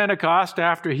day of Pentecost,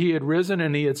 after he had risen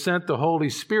and he had sent the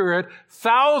Holy Spirit,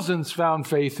 thousands found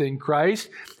faith in Christ.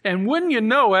 And wouldn't you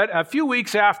know it, a few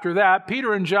weeks after that,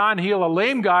 Peter and John heal a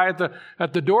lame guy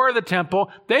at the door of the temple.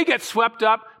 They get swept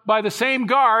up by the same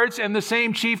guards and the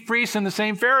same chief priests and the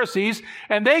same Pharisees,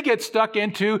 and they get stuck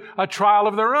into a trial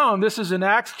of their own. This is in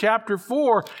Acts chapter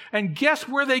 4. And guess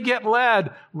where they get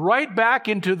led? Right back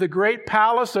into the great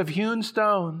palace of hewn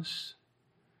stones.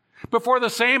 Before the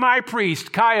same high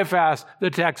priest, Caiaphas, the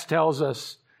text tells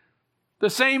us. The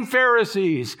same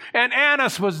Pharisees. And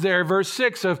Annas was there, verse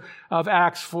 6 of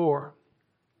Acts 4.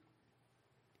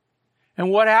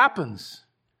 And what happens?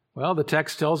 Well, the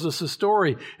text tells us a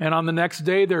story. And on the next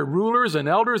day, their rulers and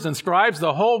elders and scribes,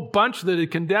 the whole bunch that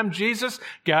had condemned Jesus,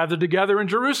 gathered together in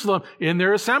Jerusalem in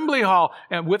their assembly hall,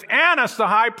 and with Annas the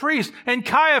high priest, and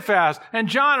Caiaphas, and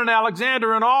John and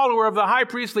Alexander, and all who were of the high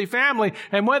priestly family.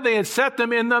 And when they had set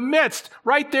them in the midst,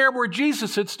 right there where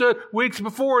Jesus had stood weeks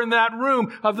before in that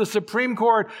room of the Supreme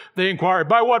Court, they inquired,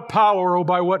 "By what power, or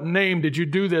by what name did you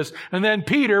do this?" And then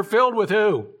Peter, filled with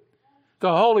who?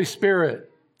 The Holy Spirit.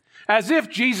 As if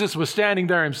Jesus was standing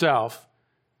there himself,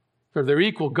 for their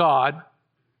equal God,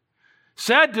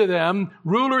 said to them,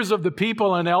 "Rulers of the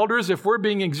people and elders, if we're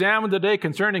being examined today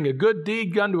concerning a good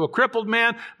deed done to a crippled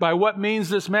man, by what means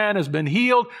this man has been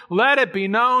healed, let it be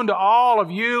known to all of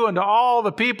you and to all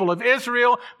the people of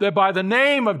Israel that by the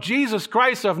name of Jesus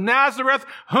Christ of Nazareth,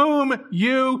 whom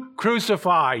you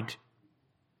crucified,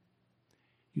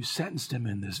 you sentenced him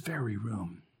in this very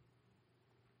room.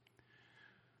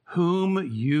 Whom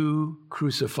you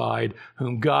crucified,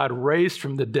 whom God raised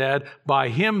from the dead, by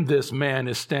him this man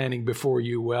is standing before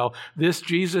you well. This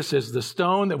Jesus is the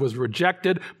stone that was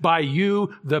rejected by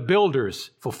you, the builders,"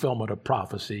 fulfillment of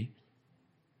prophecy,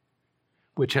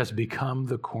 "which has become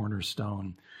the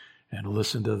cornerstone." And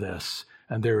listen to this,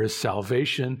 "And there is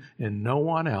salvation in no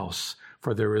one else,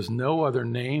 for there is no other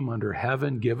name under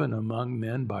heaven given among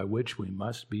men by which we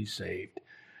must be saved."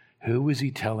 Who is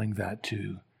he telling that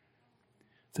to?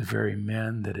 The very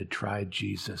men that had tried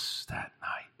Jesus that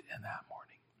night and that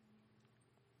morning.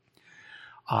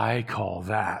 I call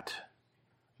that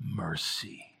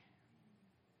mercy.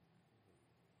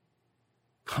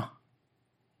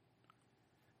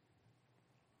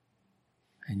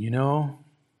 And you know,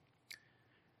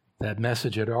 that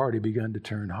message had already begun to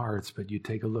turn hearts, but you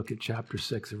take a look at chapter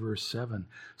 6 verse 7.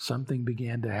 Something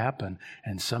began to happen,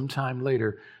 and sometime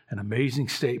later, an amazing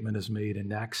statement is made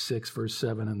in Acts 6 verse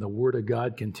 7, "And the word of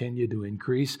God continued to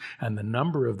increase, and the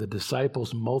number of the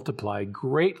disciples multiplied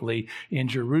greatly in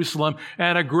Jerusalem,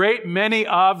 and a great many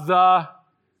of the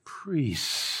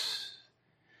priests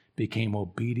became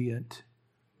obedient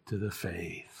to the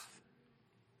faith."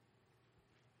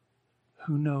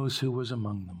 Who knows who was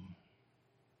among them?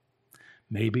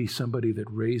 Maybe somebody that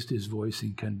raised his voice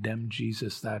and condemned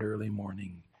Jesus that early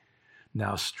morning,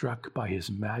 now struck by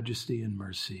his majesty and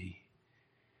mercy,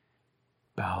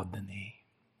 bowed the knee.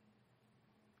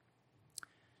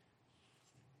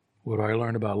 What do I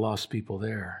learn about lost people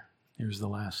there? Here's the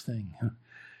last thing.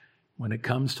 When it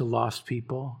comes to lost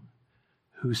people,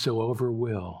 whosoever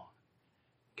will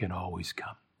can always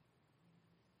come.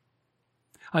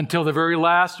 Until the very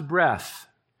last breath,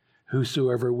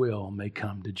 whosoever will may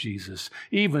come to Jesus.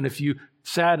 Even if you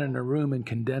sat in a room and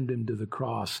condemned him to the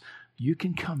cross, you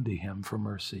can come to him for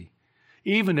mercy.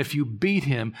 Even if you beat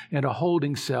him in a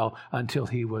holding cell until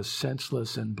he was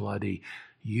senseless and bloody,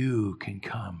 you can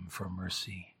come for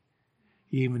mercy.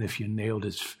 Even if you nailed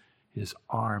his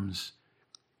arms,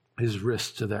 his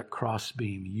wrists to that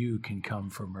crossbeam, you can come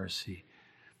for mercy.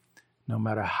 No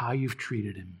matter how you've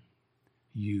treated him,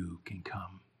 you can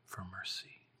come for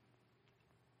mercy.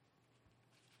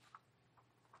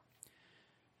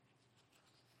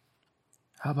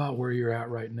 How about where you're at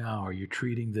right now? Are you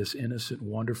treating this innocent,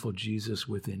 wonderful Jesus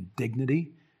with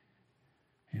indignity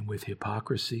and with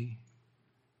hypocrisy?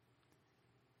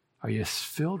 Are you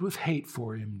filled with hate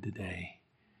for him today?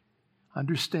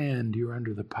 Understand you're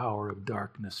under the power of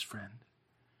darkness, friend.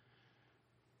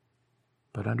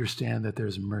 But understand that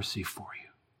there's mercy for you.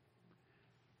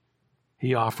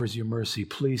 He offers you mercy.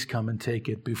 Please come and take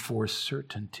it before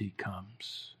certainty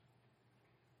comes.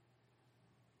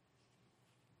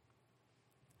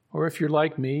 Or if you're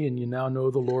like me and you now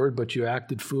know the Lord, but you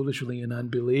acted foolishly in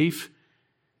unbelief,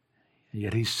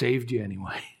 yet he saved you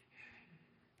anyway,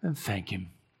 then thank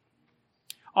him.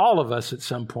 All of us at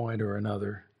some point or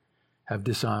another have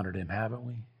dishonored him, haven't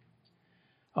we?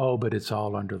 Oh, but it's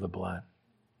all under the blood.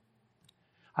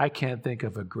 I can't think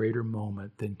of a greater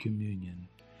moment than communion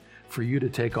for you to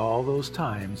take all those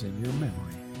times in your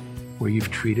memory where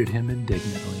you've treated him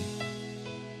indignantly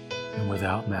and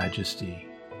without majesty,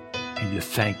 and you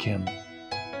thank him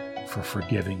for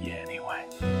forgiving you anyway.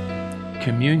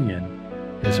 Communion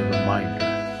is a reminder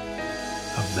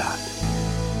of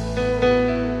that.